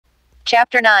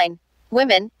Chapter 9.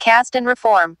 Women, Caste and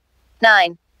Reform.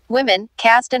 9. Women,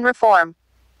 Caste and Reform.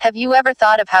 Have you ever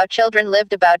thought of how children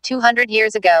lived about 200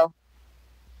 years ago?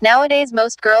 Nowadays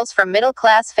most girls from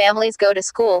middle-class families go to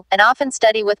school, and often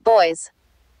study with boys.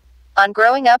 On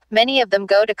growing up, many of them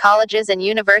go to colleges and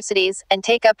universities, and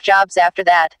take up jobs after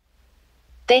that.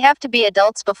 They have to be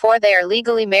adults before they are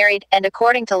legally married, and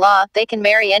according to law, they can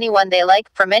marry anyone they like,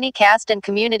 from any caste and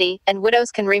community, and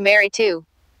widows can remarry too.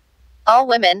 All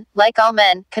women, like all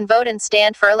men, can vote and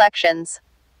stand for elections.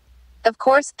 Of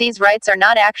course, these rights are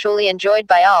not actually enjoyed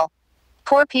by all.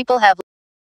 Poor people have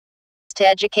access to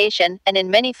education, and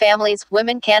in many families,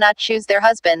 women cannot choose their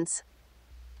husbands.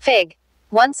 Fig.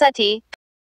 1 Sati.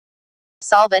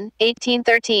 Salvan,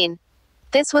 1813.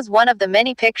 This was one of the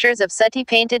many pictures of sati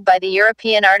painted by the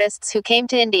European artists who came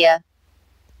to India.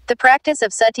 The practice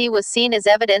of sati was seen as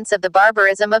evidence of the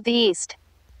barbarism of the East.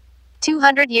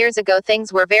 200 years ago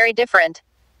things were very different.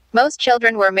 Most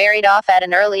children were married off at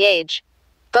an early age.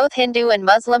 Both Hindu and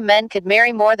Muslim men could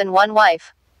marry more than one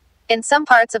wife. In some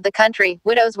parts of the country,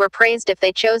 widows were praised if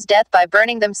they chose death by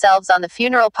burning themselves on the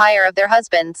funeral pyre of their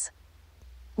husbands.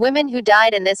 Women who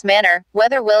died in this manner,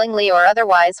 whether willingly or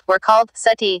otherwise, were called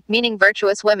sati, meaning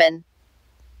virtuous women.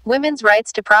 Women's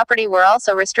rights to property were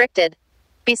also restricted.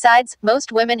 Besides,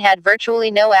 most women had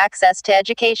virtually no access to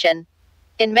education.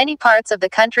 In many parts of the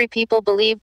country people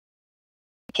believed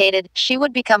she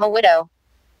would become a widow.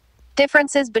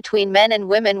 Differences between men and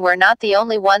women were not the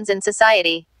only ones in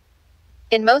society.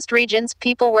 In most regions,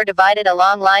 people were divided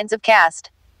along lines of caste.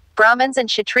 Brahmins and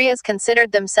Kshatriyas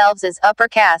considered themselves as upper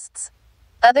castes.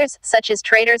 Others, such as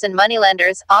traders and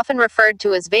moneylenders, often referred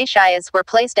to as Vaishyas, were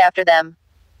placed after them.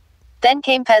 Then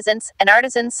came peasants, and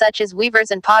artisans such as weavers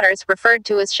and potters, referred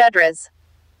to as Shudras.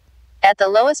 At the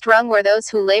lowest rung were those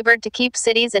who labored to keep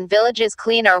cities and villages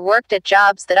clean or worked at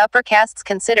jobs that upper castes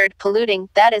considered polluting,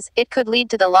 that is, it could lead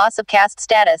to the loss of caste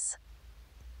status.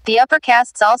 The upper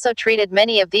castes also treated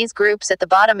many of these groups at the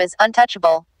bottom as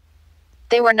untouchable.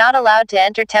 They were not allowed to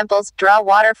enter temples, draw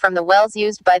water from the wells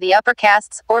used by the upper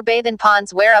castes, or bathe in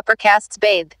ponds where upper castes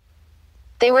bathed.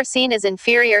 They were seen as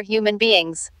inferior human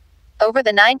beings. Over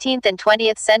the 19th and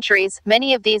 20th centuries,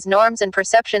 many of these norms and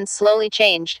perceptions slowly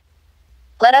changed.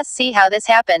 Let us see how this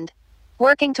happened.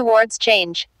 Working towards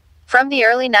change. From the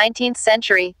early 19th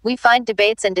century, we find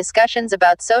debates and discussions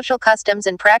about social customs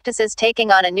and practices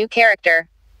taking on a new character.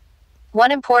 One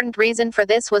important reason for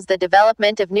this was the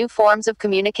development of new forms of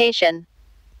communication.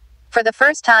 For the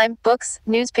first time, books,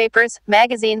 newspapers,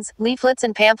 magazines, leaflets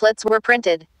and pamphlets were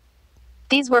printed.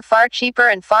 These were far cheaper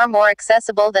and far more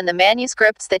accessible than the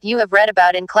manuscripts that you have read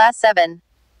about in Class 7.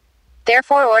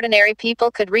 Therefore ordinary people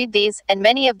could read these, and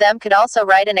many of them could also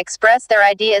write and express their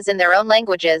ideas in their own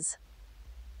languages.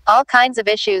 All kinds of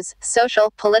issues,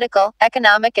 social, political,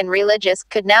 economic and religious,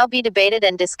 could now be debated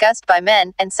and discussed by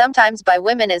men, and sometimes by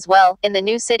women as well, in the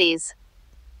new cities.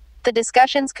 The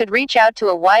discussions could reach out to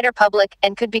a wider public,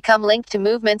 and could become linked to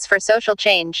movements for social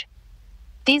change.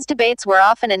 These debates were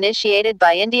often initiated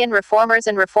by Indian reformers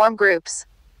and reform groups.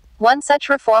 One such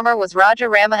reformer was Raja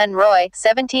Rammohun Roy,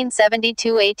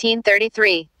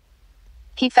 1770–1833.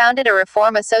 He founded a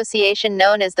reform association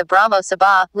known as the Brahmo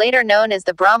Sabha, later known as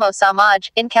the Brahmo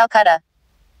Samaj, in Calcutta.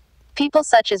 People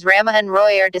such as Rammohun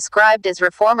Roy are described as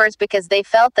reformers because they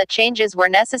felt that changes were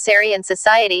necessary in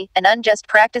society, and unjust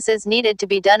practices needed to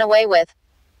be done away with.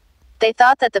 They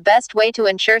thought that the best way to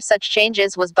ensure such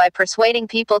changes was by persuading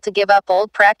people to give up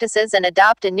old practices and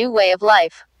adopt a new way of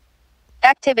life.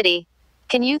 Activity.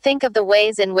 Can you think of the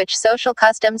ways in which social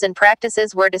customs and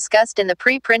practices were discussed in the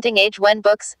pre-printing age when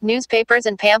books, newspapers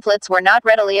and pamphlets were not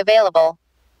readily available?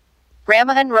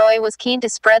 Rammohun Roy was keen to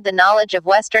spread the knowledge of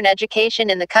Western education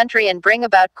in the country and bring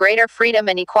about greater freedom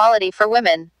and equality for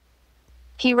women.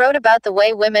 He wrote about the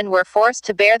way women were forced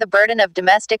to bear the burden of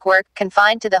domestic work,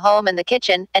 confined to the home and the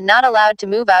kitchen, and not allowed to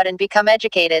move out and become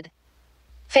educated.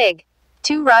 Fig.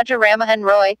 2 Raja Rammohun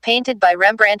Roy, painted by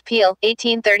Rembrandt Peale,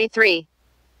 1833.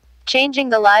 Changing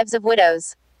the lives of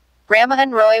widows.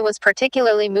 Rammohun Roy was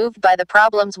particularly moved by the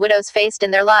problems widows faced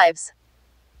in their lives.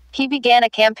 He began a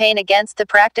campaign against the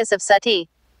practice of sati.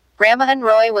 Rammohun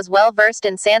Roy was well versed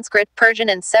in Sanskrit, Persian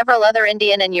and several other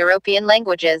Indian and European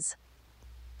languages.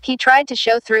 He tried to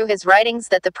show through his writings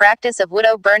that the practice of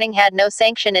widow burning had no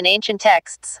sanction in ancient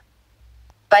texts.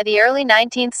 By the early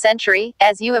 19th century,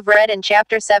 as you have read in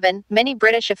Chapter 7, many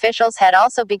British officials had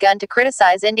also begun to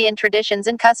criticize Indian traditions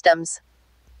and customs.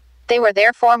 They were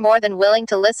therefore more than willing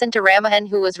to listen to Rammohun,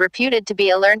 who was reputed to be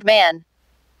a learned man.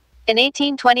 In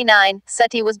 1829,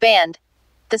 sati was banned.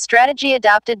 The strategy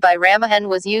adopted by Rammohun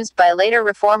was used by later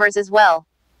reformers as well.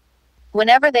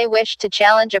 Whenever they wished to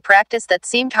challenge a practice that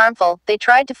seemed harmful, they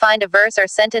tried to find a verse or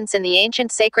sentence in the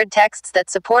ancient sacred texts that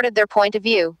supported their point of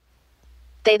view.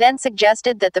 They then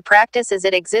suggested that the practice as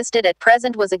it existed at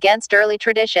present was against early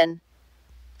tradition.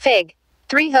 Fig.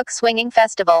 3 Hook Swinging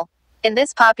Festival. In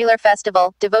this popular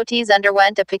festival, devotees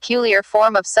underwent a peculiar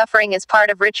form of suffering as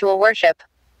part of ritual worship.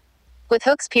 With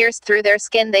hooks pierced through their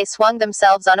skin, they swung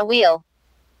themselves on a wheel.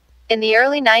 In the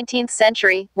early 19th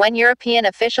century, when European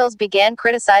officials began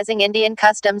criticizing Indian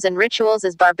customs and rituals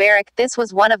as barbaric, this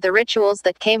was one of the rituals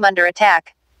that came under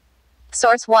attack.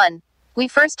 Source 1. We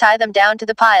first tie them down to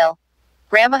the pile.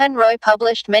 Rammohun Roy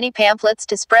published many pamphlets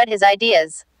to spread his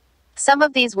ideas. Some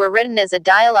of these were written as a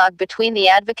dialogue between the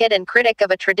advocate and critic of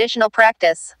a traditional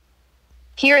practice.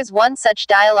 Here is one such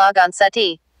dialogue on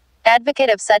sati. Advocate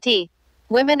of sati.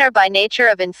 Women are by nature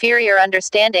of inferior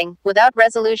understanding, without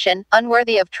resolution,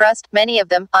 unworthy of trust. Many of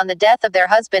them, on the death of their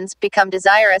husbands, become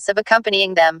desirous of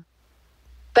accompanying them.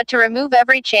 But to remove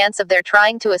every chance of their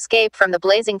trying to escape from the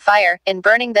blazing fire, in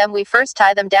burning them we first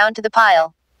tie them down to the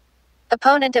pile.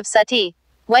 Opponent of sati.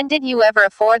 When did you ever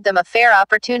afford them a fair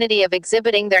opportunity of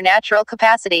exhibiting their natural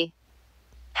capacity?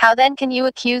 How then can you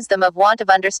accuse them of want of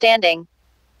understanding?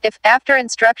 If, after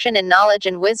instruction in knowledge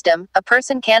and wisdom, a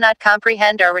person cannot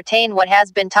comprehend or retain what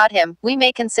has been taught him, we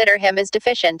may consider him as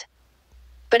deficient.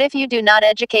 But if you do not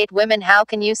educate women, how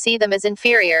can you see them as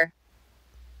inferior?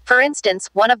 For instance,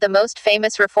 one of the most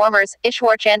famous reformers,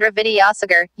 Ishwarchandra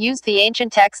Vidyasagar, used the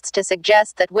ancient texts to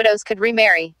suggest that widows could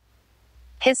remarry.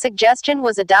 His suggestion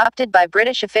was adopted by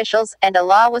British officials, and a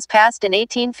law was passed in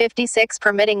 1856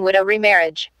 permitting widow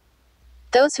remarriage.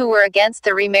 Those who were against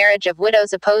the remarriage of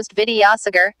widows opposed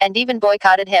Vidyasagar, and even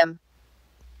boycotted him.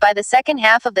 By the second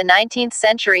half of the 19th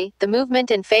century, the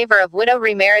movement in favor of widow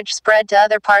remarriage spread to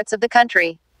other parts of the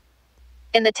country.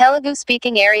 In the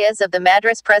Telugu-speaking areas of the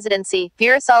Madras Presidency,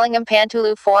 Veerasalingam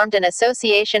Pantulu formed an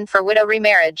association for widow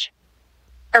remarriage.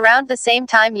 Around the same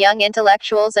time, young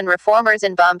intellectuals and reformers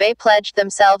in Bombay pledged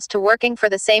themselves to working for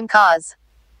the same cause.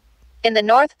 In the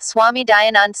north, Swami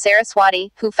Dayanand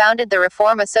Saraswati, who founded the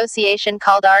reform association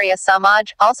called Arya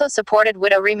Samaj, also supported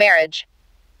widow remarriage.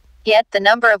 Yet, the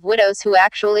number of widows who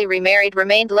actually remarried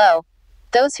remained low.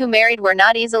 Those who married were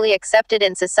not easily accepted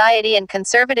in society, and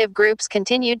conservative groups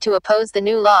continued to oppose the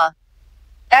new law.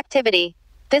 Activity.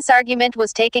 This argument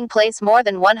was taking place more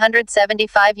than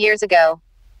 175 years ago.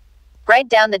 Write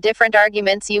down the different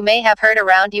arguments you may have heard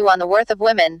around you on the worth of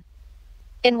women.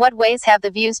 In what ways have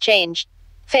the views changed?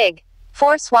 Fig.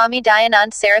 4 Swami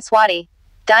Dayanand Saraswati.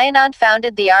 Dayanand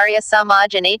founded the Arya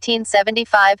Samaj in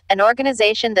 1875, an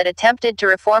organization that attempted to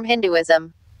reform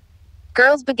Hinduism.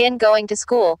 Girls begin going to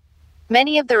school.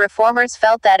 Many of the reformers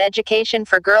felt that education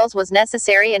for girls was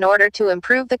necessary in order to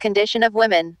improve the condition of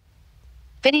women.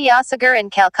 Vidyasagar in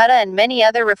Calcutta and many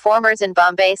other reformers in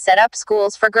Bombay set up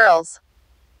schools for girls.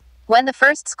 When the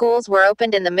first schools were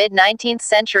opened in the mid-19th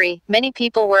century, many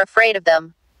people were afraid of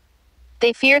them.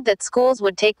 They feared that schools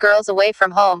would take girls away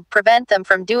from home, prevent them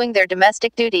from doing their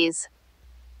domestic duties.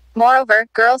 Moreover,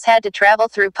 girls had to travel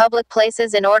through public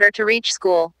places in order to reach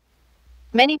school.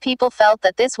 Many people felt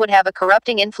that this would have a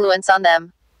corrupting influence on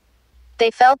them. They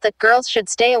felt that girls should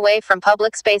stay away from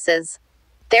public spaces.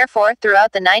 Therefore,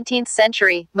 throughout the 19th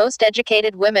century, most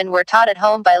educated women were taught at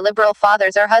home by liberal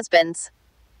fathers or husbands.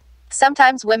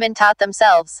 Sometimes women taught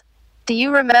themselves. Do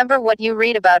you remember what you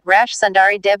read about Rash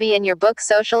Sundari Devi in your book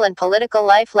Social and Political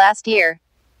Life last year?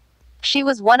 She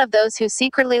was one of those who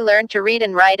secretly learned to read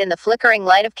and write in the flickering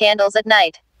light of candles at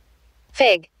night.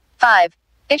 Fig. 5.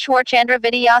 Ishwarchandra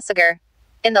Vidyasagar.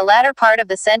 In the latter part of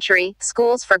the century,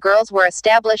 schools for girls were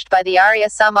established by the Arya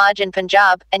Samaj in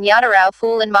Punjab, and Yadarao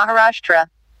Phule in Maharashtra.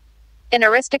 In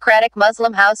aristocratic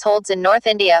Muslim households in North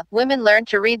India, women learned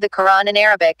to read the Quran in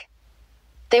Arabic.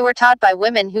 They were taught by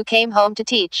women who came home to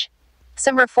teach.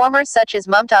 Some reformers such as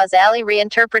Mumtaz Ali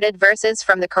reinterpreted verses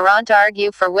from the Quran to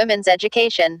argue for women's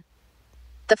education.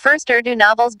 The first Urdu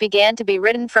novels began to be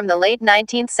written from the late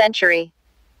 19th century.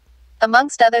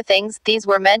 Amongst other things, these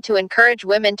were meant to encourage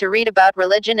women to read about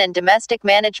religion and domestic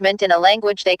management in a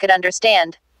language they could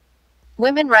understand.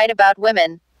 Women write about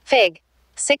women. Fig.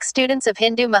 6 Students of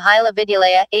Hindu Mahila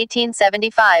Vidyalaya,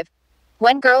 1875.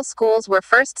 When girls' schools were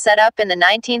first set up in the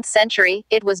 19th century,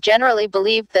 it was generally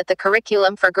believed that the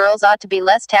curriculum for girls ought to be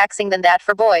less taxing than that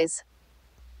for boys.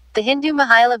 The Hindu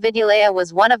Mahila Vidyalaya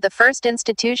was one of the first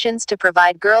institutions to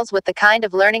provide girls with the kind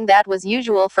of learning that was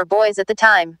usual for boys at the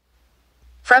time.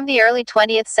 From the early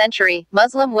 20th century,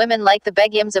 Muslim women like the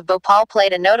Begums of Bhopal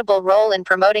played a notable role in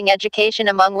promoting education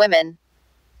among women.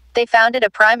 They founded a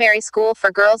primary school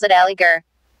for girls at Aligarh.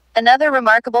 Another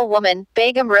remarkable woman,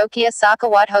 Begum Rokia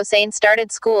Sakawat Hossain,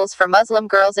 started schools for Muslim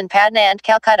girls in Patna and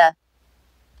Calcutta.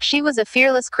 She was a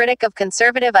fearless critic of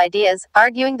conservative ideas,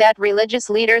 arguing that religious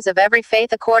leaders of every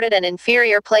faith accorded an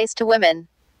inferior place to women.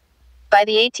 By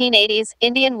the 1880s,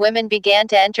 Indian women began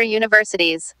to enter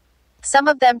universities. Some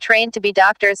of them trained to be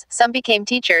doctors, some became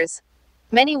teachers.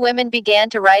 Many women began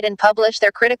to write and publish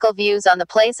their critical views on the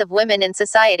place of women in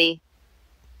society.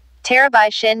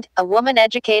 Tarabai Shind, a woman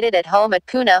educated at home at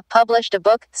Pune, published a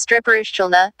book,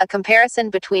 Stripurushchulna, a comparison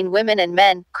between women and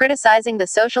men, criticizing the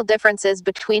social differences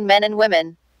between men and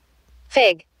women.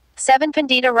 Fig. 7.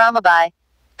 Pandita Ramabai.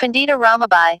 Pandita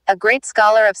Ramabai, a great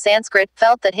scholar of Sanskrit,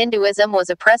 felt that Hinduism was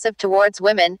oppressive towards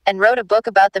women, and wrote a book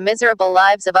about the miserable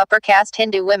lives of upper caste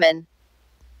Hindu women.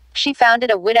 She founded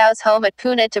a widow's home at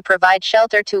Pune to provide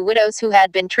shelter to widows who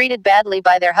had been treated badly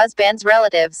by their husbands'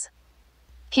 relatives.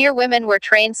 Here women were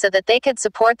trained so that they could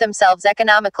support themselves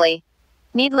economically.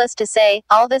 Needless to say,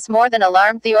 all this more than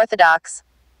alarmed the orthodox.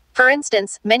 For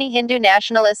instance, many Hindu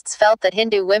nationalists felt that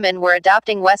Hindu women were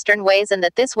adopting Western ways and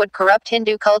that this would corrupt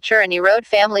Hindu culture and erode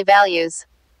family values.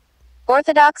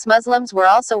 Orthodox Muslims were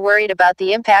also worried about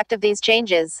the impact of these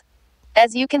changes.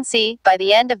 As you can see, by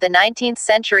the end of the 19th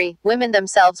century, women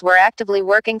themselves were actively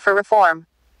working for reform.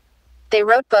 They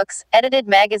wrote books, edited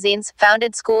magazines,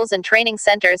 founded schools and training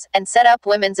centers, and set up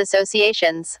women's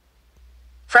associations.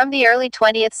 From the early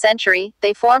 20th century,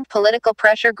 they formed political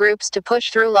pressure groups to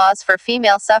push through laws for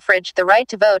female suffrage, the right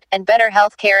to vote, and better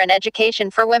health care and education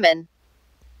for women.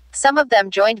 Some of them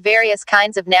joined various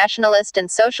kinds of nationalist and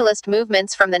socialist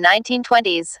movements from the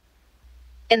 1920s.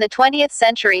 In the 20th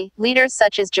century, leaders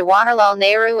such as Jawaharlal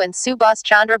Nehru and Subhas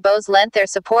Chandra Bose lent their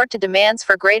support to demands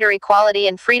for greater equality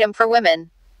and freedom for women.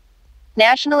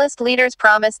 Nationalist leaders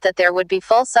promised that there would be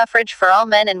full suffrage for all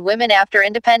men and women after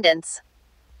independence.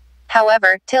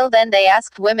 However, till then they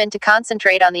asked women to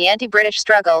concentrate on the anti-British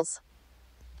struggles.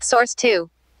 Source 2.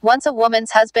 Once a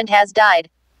woman's husband has died.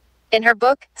 In her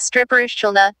book,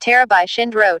 Stripurushchulna, Tarabai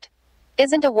Shind wrote,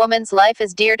 "Isn't a woman's life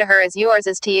as dear to her as yours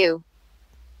is to you?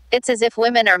 It's as if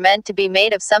women are meant to be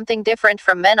made of something different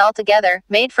from men altogether,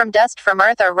 made from dust from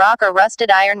earth or rock or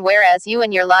rusted iron, whereas you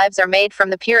and your lives are made from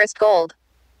the purest gold."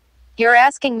 You're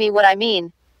asking me what I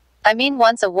mean. I mean,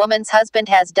 once a woman's husband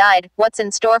has died, what's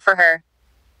in store for her?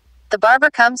 The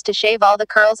barber comes to shave all the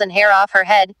curls and hair off her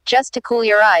head, just to cool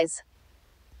your eyes.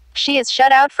 She is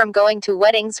shut out from going to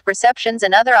weddings, receptions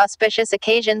and other auspicious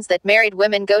occasions that married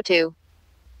women go to.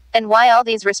 And why all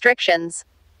these restrictions?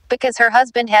 Because her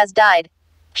husband has died.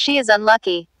 She is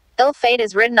unlucky. Ill fate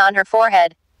is written on her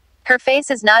forehead. Her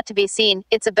face is not to be seen,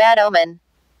 it's a bad omen.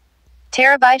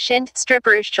 Tarabai Shind,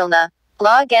 Stripurushchulna.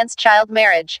 Law against child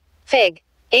marriage. Fig.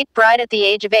 8. Bride at the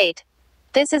age of 8.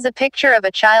 This is a picture of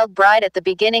a child bride at the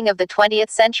beginning of the 20th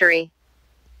century.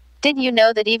 Did you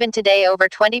know that even today over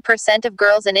 20% of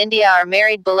girls in India are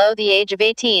married below the age of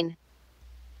 18?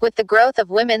 With the growth of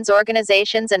women's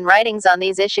organizations and writings on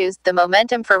these issues, the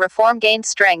momentum for reform gained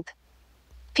strength.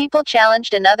 People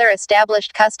challenged another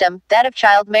established custom, that of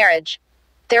child marriage.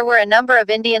 There were a number of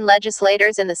Indian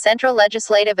legislators in the Central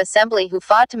Legislative Assembly who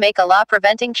fought to make a law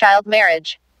preventing child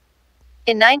marriage.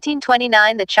 In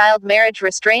 1929, the Child Marriage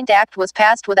Restraint Act was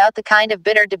passed without the kind of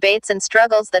bitter debates and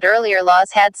struggles that earlier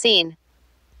laws had seen.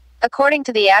 According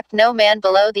to the act, no man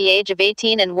below the age of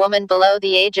 18 and woman below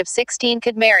the age of 16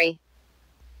 could marry.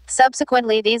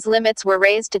 Subsequently, these limits were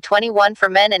raised to 21 for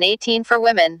men and 18 for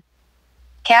women.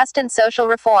 Caste and social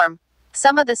reform.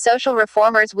 Some of the social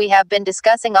reformers we have been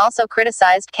discussing also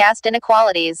criticized caste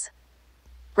inequalities.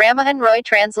 Ramahan Roy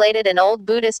translated an old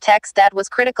Buddhist text that was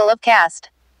critical of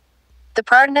caste. The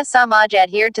Prarthana Samaj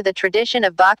adhered to the tradition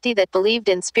of bhakti that believed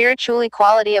in spiritual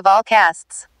equality of all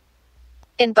castes.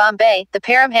 In Bombay, the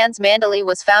Paramhans Mandali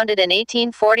was founded in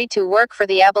 1840 to work for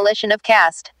the abolition of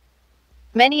caste.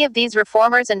 Many of these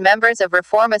reformers and members of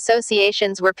reform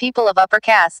associations were people of upper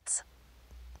castes.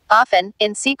 Often,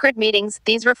 in secret meetings,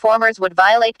 these reformers would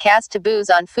violate caste taboos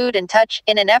on food and touch,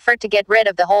 in an effort to get rid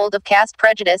of the hold of caste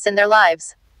prejudice in their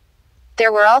lives.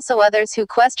 There were also others who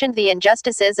questioned the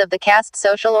injustices of the caste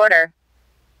social order.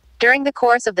 During the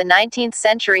course of the 19th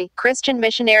century, Christian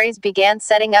missionaries began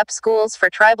setting up schools for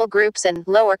tribal groups and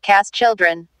lower caste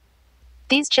children.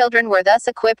 These children were thus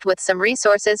equipped with some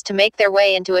resources to make their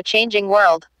way into a changing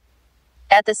world.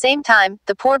 At the same time,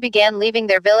 the poor began leaving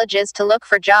their villages to look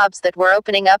for jobs that were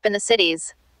opening up in the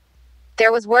cities.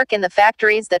 There was work in the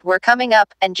factories that were coming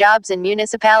up, and jobs in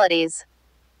municipalities.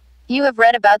 You have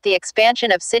read about the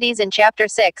expansion of cities in Chapter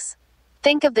 6.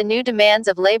 Think of the new demands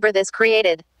of labor this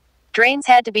created. Drains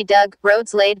had to be dug,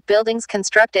 roads laid, buildings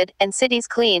constructed, and cities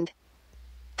cleaned.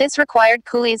 This required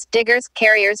coolies, diggers,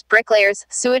 carriers, bricklayers,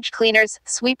 sewage cleaners,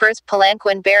 sweepers,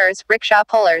 palanquin bearers, rickshaw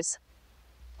pullers.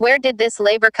 Where did this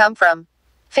labor come from?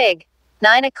 Fig.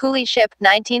 9. A coolie ship,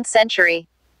 19th century.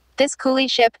 This coolie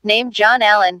ship, named John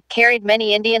Allen, carried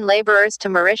many Indian laborers to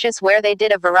Mauritius where they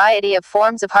did a variety of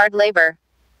forms of hard labor.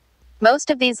 Most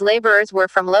of these laborers were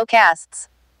from low castes.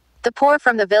 The poor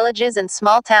from the villages and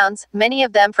small towns, many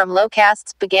of them from low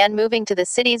castes, began moving to the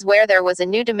cities where there was a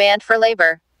new demand for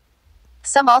labor.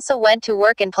 Some also went to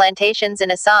work in plantations in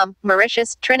Assam,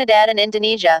 Mauritius, Trinidad and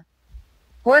Indonesia.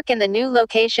 Work in the new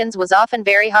locations was often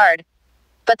very hard.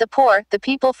 But the poor, the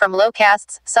people from low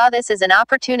castes, saw this as an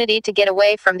opportunity to get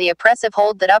away from the oppressive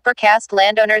hold that upper caste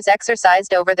landowners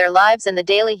exercised over their lives and the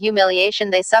daily humiliation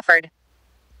they suffered.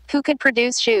 Who could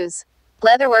produce shoes?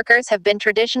 Leatherworkers have been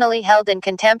traditionally held in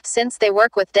contempt since they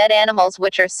work with dead animals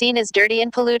which are seen as dirty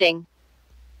and polluting.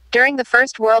 During the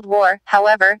First World War,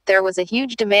 however, there was a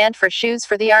huge demand for shoes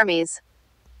for the armies.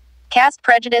 Caste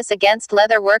prejudice against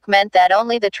leather work meant that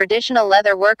only the traditional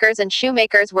leather workers and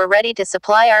shoemakers were ready to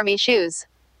supply army shoes.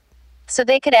 So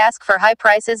they could ask for high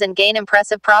prices and gain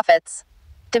impressive profits.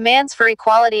 Demands for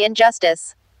equality and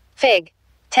justice. Fig.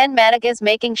 10. Madagas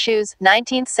making shoes,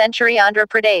 19th century Andhra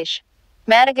Pradesh.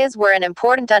 Madagas were an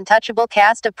important untouchable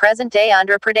caste of present-day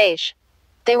Andhra Pradesh.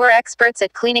 They were experts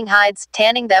at cleaning hides,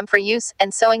 tanning them for use,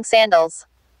 and sewing sandals.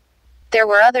 There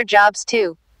were other jobs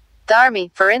too. The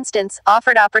army, for instance,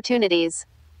 offered opportunities.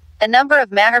 A number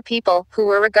of Mahar people, who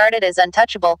were regarded as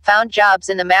untouchable, found jobs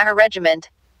in the Mahar regiment.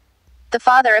 The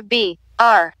father of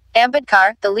B.R.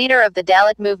 Ambedkar, the leader of the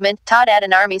Dalit movement, taught at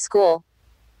an army school.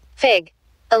 Fig.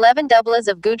 11. Dublas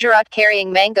of Gujarat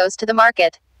carrying mangoes to the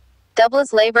market.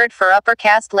 Dublas labored for upper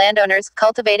caste landowners,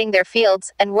 cultivating their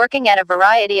fields, and working at a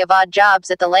variety of odd jobs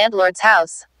at the landlord's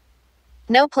house.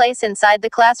 No place inside the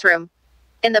classroom.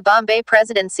 In the Bombay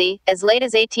Presidency, as late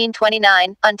as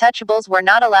 1829, untouchables were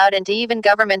not allowed into even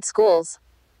government schools.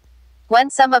 When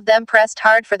some of them pressed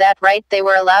hard for that right, they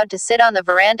were allowed to sit on the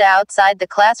veranda outside the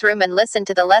classroom and listen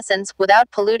to the lessons,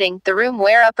 without polluting the room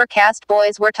where upper caste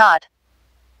boys were taught.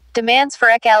 Demands for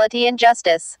equality and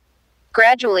justice.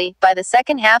 Gradually, by the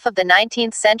second half of the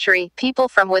 19th century, people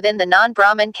from within the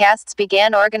non-Brahmin castes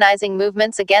began organizing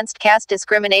movements against caste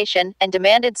discrimination, and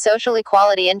demanded social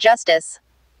equality and justice.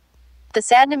 The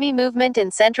Sadnami movement in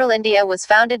central India was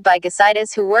founded by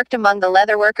Ghasidas who worked among the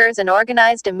leatherworkers and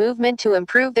organized a movement to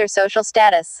improve their social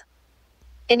status.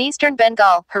 In eastern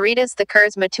Bengal, Haridas the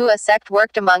Kurz Matua sect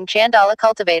worked among Chandala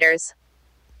cultivators.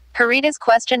 Haridas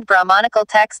questioned Brahmanical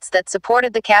texts that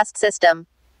supported the caste system.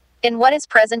 In what is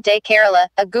present-day Kerala,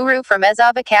 a guru from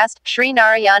Ezhava caste, Sri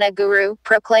Narayana Guru,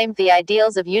 proclaimed the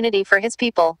ideals of unity for his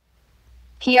people.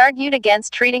 He argued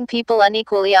against treating people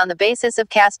unequally on the basis of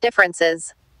caste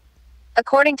differences.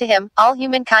 According to him, all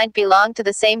humankind belonged to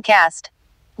the same caste.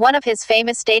 One of his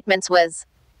famous statements was,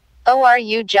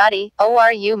 "O-R-U Jati,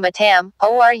 O-R-U Matam,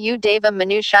 O-R-U Devam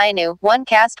Manushayanu, one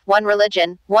caste, one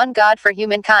religion, one God for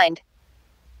humankind."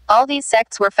 All these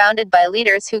sects were founded by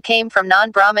leaders who came from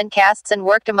non-Brahmin castes and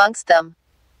worked amongst them.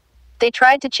 They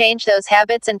tried to change those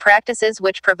habits and practices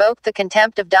which provoked the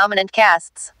contempt of dominant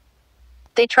castes.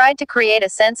 They tried to create a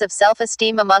sense of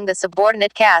self-esteem among the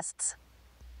subordinate castes.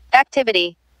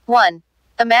 Activity 1.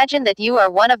 Imagine that you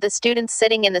are one of the students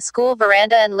sitting in the school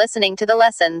veranda and listening to the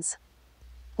lessons.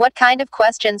 What kind of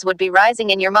questions would be rising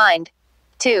in your mind?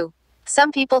 2.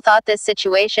 Some people thought this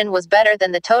situation was better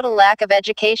than the total lack of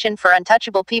education for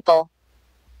untouchable people.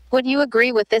 Would you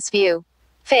agree with this view?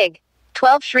 Fig.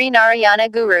 12. Sri Narayana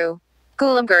Guru.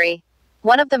 Gulamguri.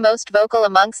 One of the most vocal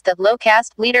amongst the low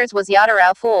caste leaders was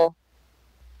Yadarao Phule.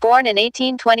 Born in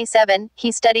 1827,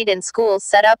 he studied in schools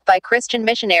set up by Christian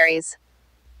missionaries.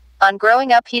 On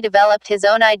growing up, he developed his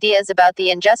own ideas about the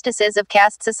injustices of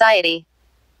caste society.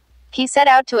 He set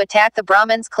out to attack the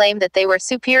Brahmins' claim that they were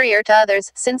superior to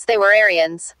others, since they were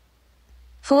Aryans.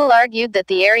 Phule argued that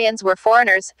the Aryans were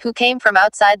foreigners, who came from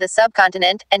outside the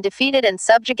subcontinent, and defeated and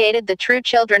subjugated the true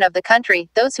children of the country,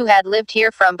 those who had lived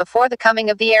here from before the coming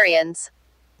of the Aryans.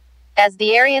 As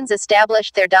the Aryans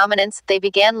established their dominance, they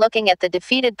began looking at the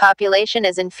defeated population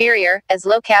as inferior, as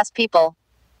low-caste people.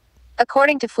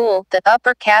 According to Phule, the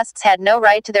upper castes had no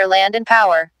right to their land and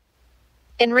power.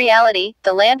 In reality,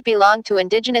 the land belonged to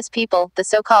indigenous people, the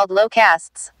so-called low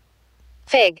castes.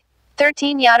 Fig.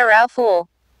 13. Yadarao Phule.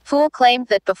 Phule claimed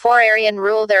that before Aryan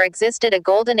rule there existed a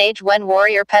golden age when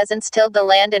warrior peasants tilled the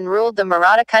land and ruled the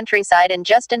Maratha countryside in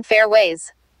just and fair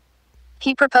ways.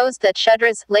 He proposed that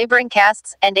Shudras, laboring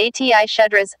castes, and Ati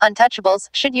Shudras, untouchables,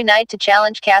 should unite to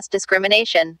challenge caste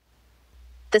discrimination.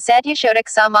 The Satyashodak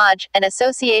Samaj, an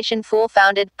association Phule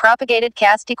founded, propagated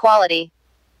caste equality.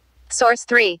 Source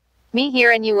 3. Me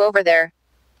here and you over there.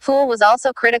 Phule was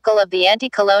also critical of the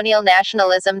anti-colonial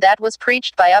nationalism that was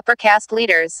preached by upper caste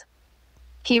leaders.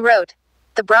 He wrote,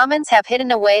 The Brahmins have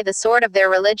hidden away the sword of their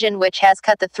religion, which has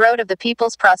cut the throat of the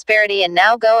people's prosperity, and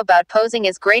now go about posing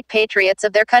as great patriots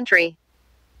of their country.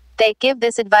 They give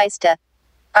this advice to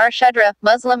our Shudra,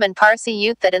 Muslim and Parsi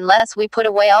youth, that unless we put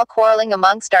away all quarreling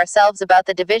amongst ourselves about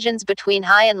the divisions between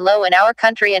high and low in our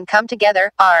country and come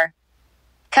together, our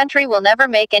country will never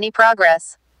make any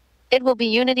progress. It will be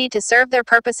unity to serve their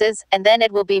purposes, and then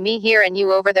it will be me here and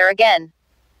you over there again.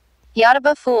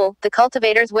 Yadaba Fool, the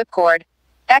cultivator's whipcord.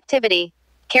 Activity.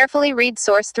 Carefully read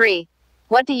source 3.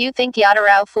 What do you think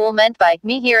Yadarao Fool meant by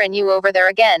me here and you over there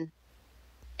again?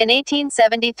 In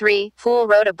 1873, Fool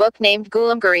wrote a book named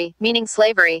Gulumguri, meaning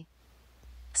slavery.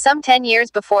 Some 10 years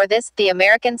before this, the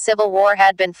American Civil War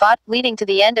had been fought, leading to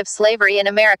the end of slavery in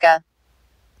America.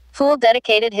 Fool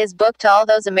dedicated his book to all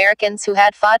those Americans who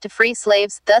had fought to free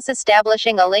slaves, thus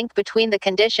establishing a link between the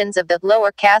conditions of the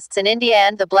lower castes in India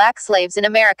and the black slaves in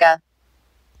America.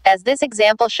 As this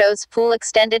example shows, Fool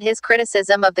extended his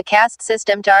criticism of the caste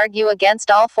system to argue against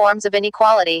all forms of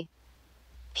inequality.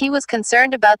 He was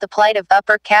concerned about the plight of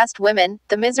upper caste women,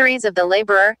 the miseries of the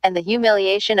laborer, and the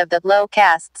humiliation of the low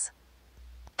castes.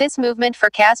 This movement for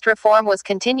caste reform was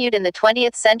continued in the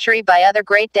 20th century by other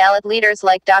great Dalit leaders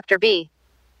like Dr.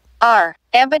 B.R.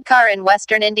 Ambedkar in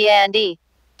western India and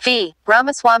E.V.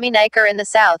 Ramaswamy Naikar in the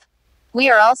south. We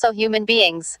are also human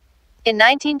beings. In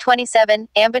 1927,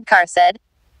 Ambedkar said,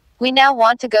 "We now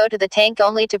want to go to the tank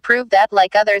only to prove that,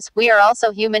 like others, we are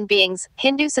also human beings.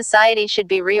 Hindu society should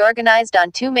be reorganized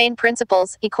on two main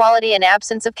principles, equality and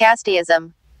absence of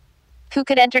casteism." Who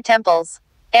could enter temples?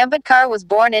 Ambedkar was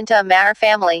born into a Mahar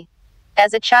family.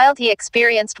 As a child, he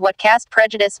experienced what caste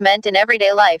prejudice meant in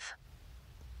everyday life.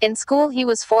 In school, he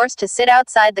was forced to sit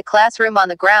outside the classroom on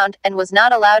the ground, and was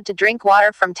not allowed to drink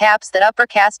water from taps that upper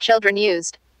caste children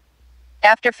used.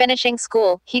 After finishing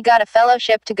school, he got a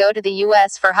fellowship to go to the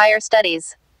US for higher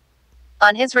studies.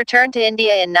 On his return to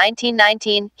India in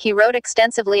 1919, he wrote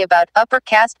extensively about upper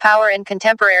caste power in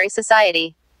contemporary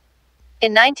society.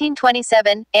 In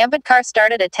 1927, Ambedkar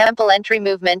started a temple entry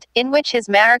movement, in which his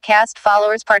Mahar caste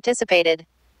followers participated.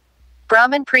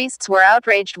 Brahmin priests were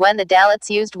outraged when the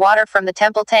Dalits used water from the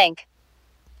temple tank.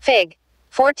 Fig.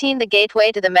 14. The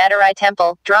Gateway to the Madurai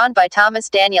Temple, drawn by Thomas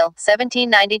Daniel,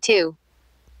 1792.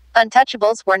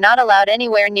 Untouchables were not allowed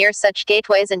anywhere near such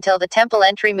gateways until the temple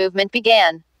entry movement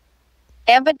began.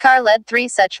 Ambedkar led 3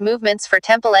 such movements for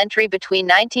temple entry between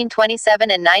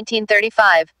 1927 and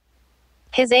 1935.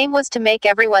 His aim was to make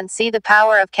everyone see the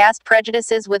power of caste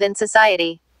prejudices within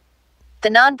society. The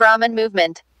non-Brahmin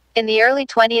movement. In the early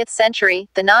 20th century,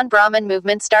 the non-Brahmin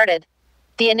movement started.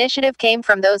 The initiative came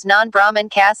from those non-Brahmin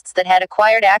castes that had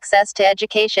acquired access to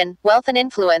education, wealth and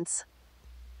influence.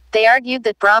 They argued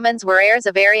that Brahmins were heirs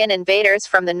of Aryan invaders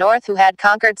from the north who had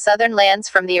conquered southern lands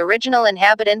from the original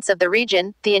inhabitants of the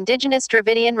region, the indigenous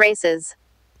Dravidian races.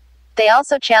 They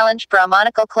also challenged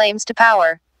Brahmanical claims to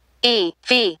power.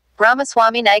 E.V.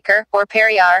 Ramaswamy Naikar, or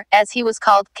Periyar, as he was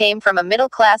called, came from a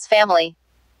middle-class family.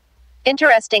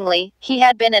 Interestingly, he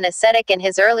had been an ascetic in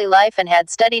his early life and had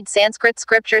studied Sanskrit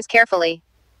scriptures carefully.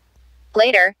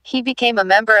 Later, he became a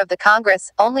member of the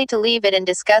Congress, only to leave it in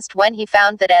disgust when he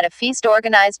found that at a feast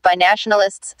organized by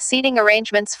nationalists, seating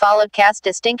arrangements followed caste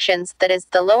distinctions, that is,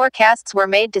 the lower castes were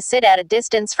made to sit at a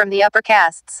distance from the upper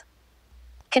castes.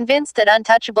 Convinced that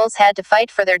untouchables had to fight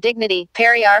for their dignity,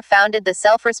 Periyar founded the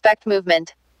self-respect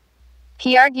movement.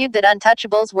 He argued that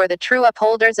untouchables were the true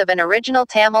upholders of an original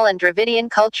Tamil and Dravidian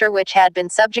culture which had been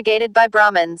subjugated by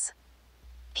Brahmins.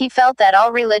 He felt that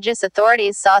all religious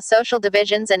authorities saw social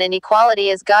divisions and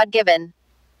inequality as God-given.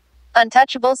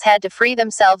 Untouchables had to free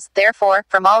themselves, therefore,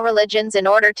 from all religions in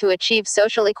order to achieve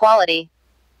social equality.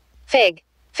 Fig.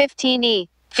 15e.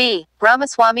 V.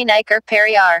 Ramaswamy Naikar,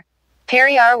 Periyar.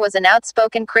 Periyar was an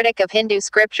outspoken critic of Hindu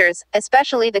scriptures,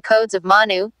 especially the codes of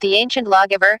Manu, the ancient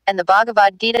lawgiver, and the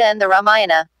Bhagavad Gita and the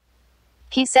Ramayana.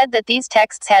 He said that these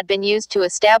texts had been used to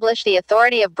establish the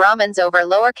authority of Brahmins over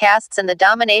lower castes and the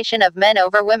domination of men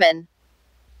over women.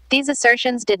 These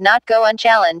assertions did not go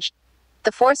unchallenged.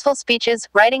 The forceful speeches,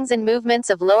 writings and movements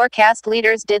of lower caste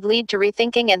leaders did lead to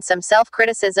rethinking and some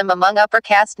self-criticism among upper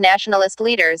caste nationalist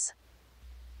leaders.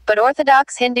 But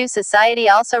Orthodox Hindu society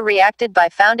also reacted by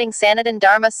founding Sanatan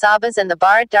Dharma Sabhas and the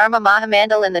Bharat Dharma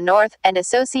Mahamandal in the north, and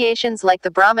associations like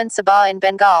the Brahmin Sabha in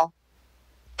Bengal.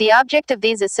 The object of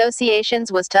these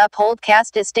associations was to uphold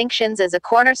caste distinctions as a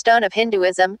cornerstone of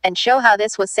Hinduism, and show how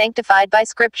this was sanctified by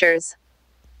scriptures.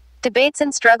 Debates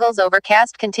and struggles over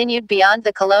caste continued beyond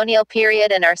the colonial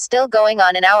period and are still going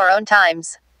on in our own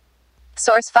times.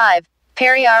 Source 5.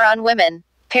 Periyar on women.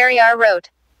 Periyar wrote,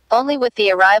 Only with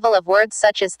the arrival of words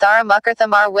such as Thara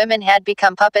Mukartham our women had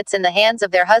become puppets in the hands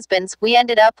of their husbands, we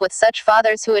ended up with such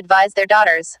fathers who advised their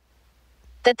daughters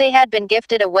that they had been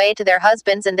gifted away to their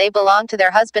husbands and they belonged to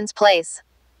their husband's place.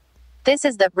 This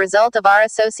is the result of our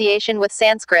association with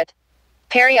Sanskrit.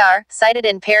 Periyar, cited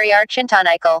in Periyar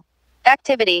Chintanikal.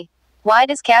 Activity. Why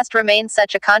does caste remain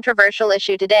such a controversial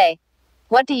issue today?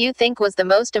 What do you think was the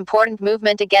most important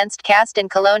movement against caste in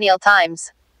colonial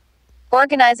times?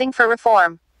 Organizing for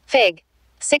reform. Fig.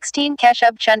 16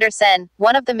 Keshab Chunder Sen,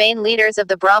 one of the main leaders of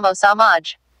the Brahmo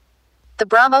Samaj. The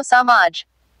Brahmo Samaj.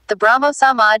 The Brahmo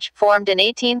Samaj, formed in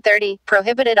 1830,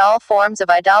 prohibited all forms of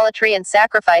idolatry and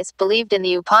sacrifice, believed in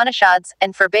the Upanishads,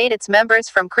 and forbade its members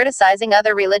from criticizing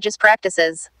other religious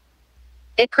practices.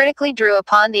 It critically drew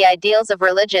upon the ideals of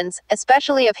religions,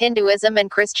 especially of Hinduism and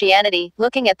Christianity,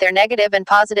 looking at their negative and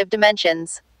positive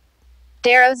dimensions.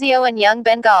 Derozio and Young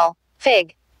Bengal.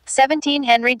 Fig. 17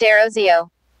 Henry Derozio.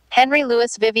 Henry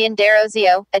Louis Vivian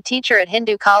Derozio, a teacher at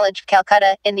Hindu College,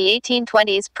 Calcutta, in the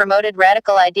 1820s, promoted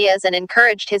radical ideas and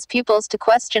encouraged his pupils to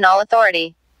question all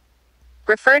authority.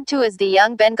 Referred to as the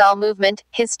Young Bengal movement,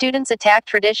 his students attacked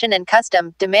tradition and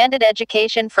custom, demanded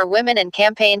education for women and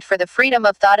campaigned for the freedom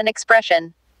of thought and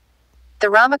expression. The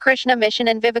Ramakrishna Mission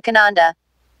and Vivekananda.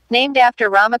 Named after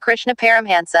Ramakrishna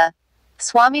Paramhansa,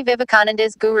 Swami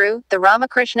Vivekananda's guru, the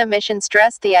Ramakrishna Mission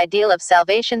stressed the ideal of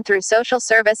salvation through social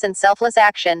service and selfless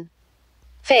action.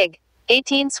 Fig.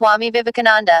 18 Swami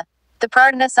Vivekananda. The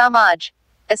Prarthana Samaj.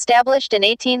 Established in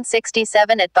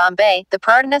 1867 at Bombay, the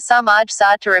Prarthana Samaj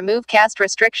sought to remove caste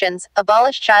restrictions,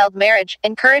 abolish child marriage,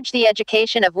 encourage the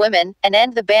education of women, and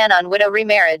end the ban on widow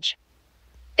remarriage.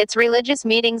 Its religious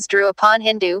meetings drew upon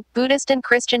Hindu, Buddhist and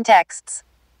Christian texts.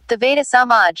 The Veda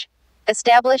Samaj.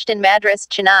 Established in Madras,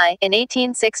 Chennai, in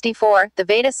 1864, the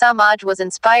Veda Samaj was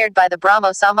inspired by the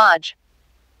Brahmo Samaj.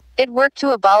 It worked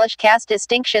to abolish caste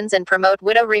distinctions and promote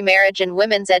widow remarriage and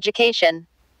women's education.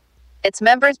 Its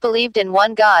members believed in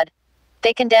one God.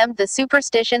 They condemned the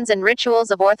superstitions and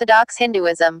rituals of Orthodox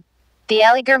Hinduism. The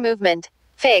Aligarh movement.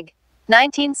 Fig.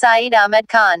 19 Syed Ahmed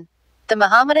Khan. The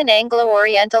Mohammedan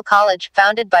Anglo-Oriental College,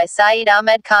 founded by Syed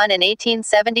Ahmed Khan in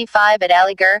 1875 at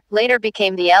Aligarh, later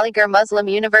became the Aligarh Muslim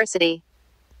University.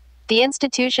 The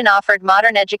institution offered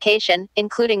modern education,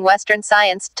 including Western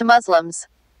science, to Muslims.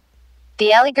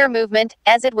 The Aligarh movement,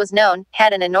 as it was known,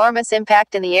 had an enormous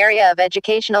impact in the area of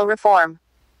educational reform.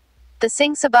 The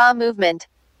Singh Sabha movement.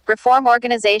 Reform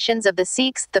organizations of the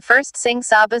Sikhs, the first Singh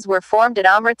Sabhas were formed at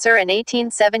Amritsar in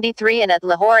 1873 and at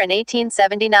Lahore in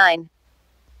 1879.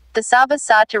 The Sabhas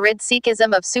sought to rid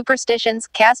Sikhism of superstitions,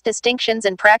 caste distinctions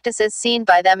and practices seen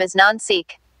by them as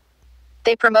non-Sikh.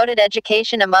 They promoted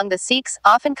education among the Sikhs,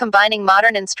 often combining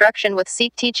modern instruction with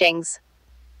Sikh teachings.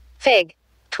 Fig.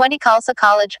 20 Khalsa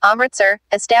College, Amritsar,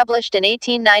 established in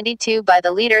 1892 by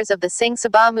the leaders of the Singh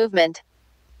Sabha movement.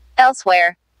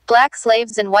 Elsewhere. Black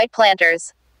slaves and white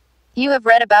planters. You have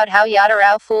read about how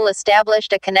Yadarao Phule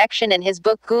established a connection in his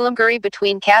book Gulamgiri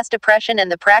between caste oppression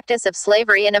and the practice of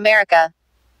slavery in America.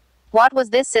 What was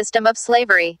this system of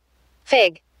slavery?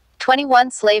 Fig. 21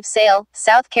 Slave Sale,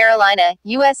 South Carolina,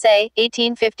 USA,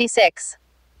 1856.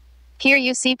 Here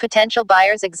you see potential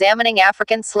buyers examining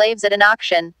African slaves at an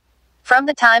auction. From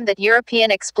the time that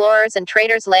European explorers and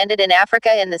traders landed in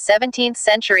Africa in the 17th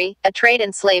century, a trade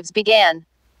in slaves began.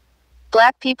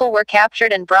 Black people were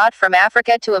captured and brought from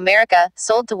Africa to America,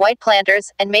 sold to white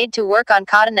planters, and made to work on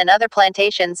cotton and other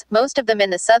plantations, most of them in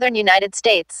the southern United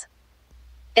States.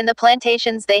 In the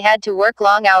plantations they had to work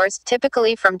long hours,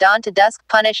 typically from dawn to dusk,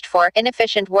 punished for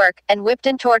inefficient work, and whipped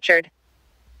and tortured.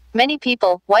 Many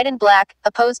people, white and black,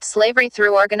 opposed slavery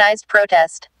through organized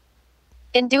protest.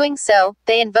 In doing so,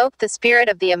 they invoked the spirit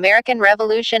of the American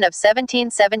Revolution of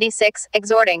 1776,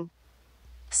 exhorting,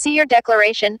 "See your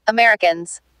Declaration,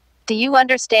 Americans. Do you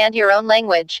understand your own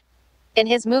language?" In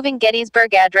his moving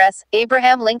Gettysburg Address,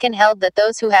 Abraham Lincoln held that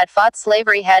those who had fought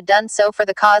slavery had done so for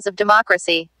the cause of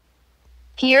democracy.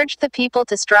 He urged the people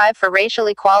to strive for racial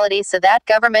equality so that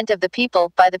government of the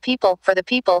people, by the people, for the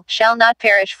people, shall not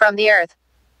perish from the earth.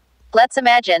 Let's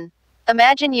imagine.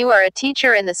 Imagine you are a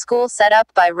teacher in the school set up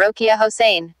by Rokia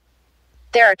Hossein.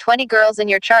 There are 20 girls in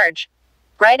your charge.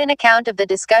 Write an account of the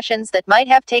discussions that might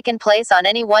have taken place on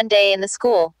any one day in the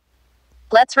school.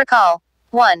 Let's recall.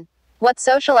 1. What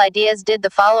social ideas did the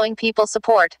following people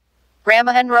support?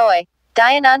 Ramahan Roy,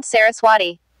 Dayanand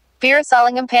Saraswati,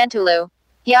 Veerasalingam Pantulu,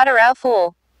 Yadarao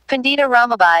Phule, Pandita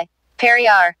Ramabai,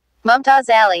 Periyar, Mumtaz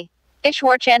Ali,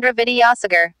 Ishwarchandra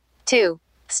Vidyasagar. 2.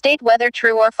 State whether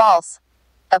true or false.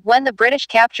 Of when the British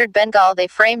captured Bengal, they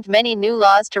framed many new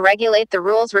laws to regulate the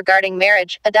rules regarding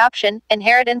marriage, adoption,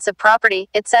 inheritance of property,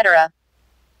 etc.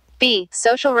 B.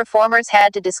 Social reformers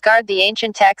had to discard the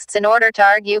ancient texts in order to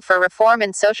argue for reform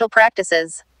in social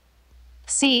practices.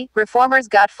 C. Reformers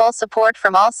got full support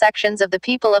from all sections of the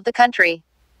people of the country.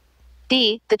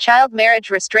 D. The Child Marriage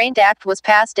Restraint Act was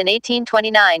passed in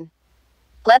 1829.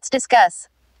 Let's discuss.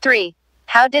 3.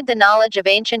 How did the knowledge of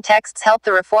ancient texts help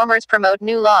the reformers promote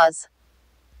new laws?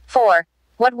 4.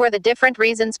 What were the different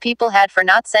reasons people had for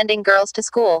not sending girls to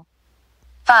school?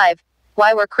 5.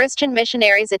 Why were Christian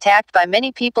missionaries attacked by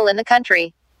many people in the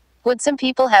country? Would some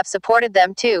people have supported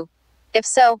them too? If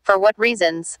so, for what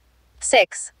reasons?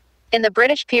 6. In the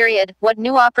British period, what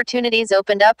new opportunities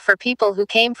opened up for people who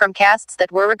came from castes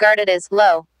that were regarded as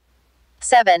low?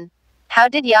 7. How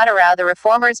did Yadarao the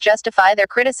reformers justify their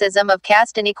criticism of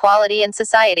caste inequality in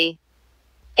society?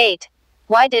 8.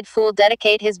 Why did Fool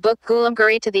dedicate his book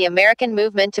Gulamguri to the American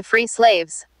movement to free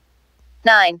slaves?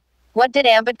 9. What did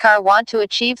Ambedkar want to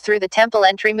achieve through the temple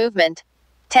entry movement?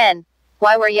 10.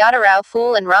 Why were Yadarao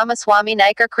Fool and Ramaswamy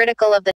Naikar critical of the